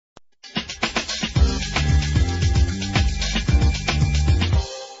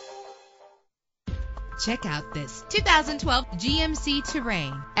Check out this 2012 GMC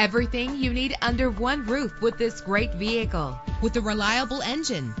Terrain. Everything you need under one roof with this great vehicle. With a reliable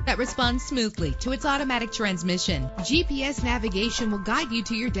engine that responds smoothly to its automatic transmission, GPS navigation will guide you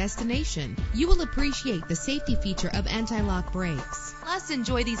to your destination. You will appreciate the safety feature of anti-lock brakes. Plus,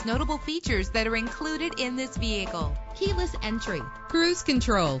 enjoy these notable features that are included in this vehicle: keyless entry, cruise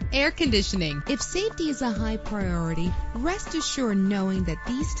control, air conditioning. If safety is a high priority, rest assured knowing that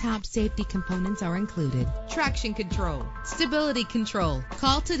these top safety components are included: traction control, stability control.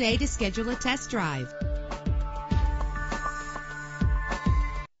 Call today to schedule a test drive.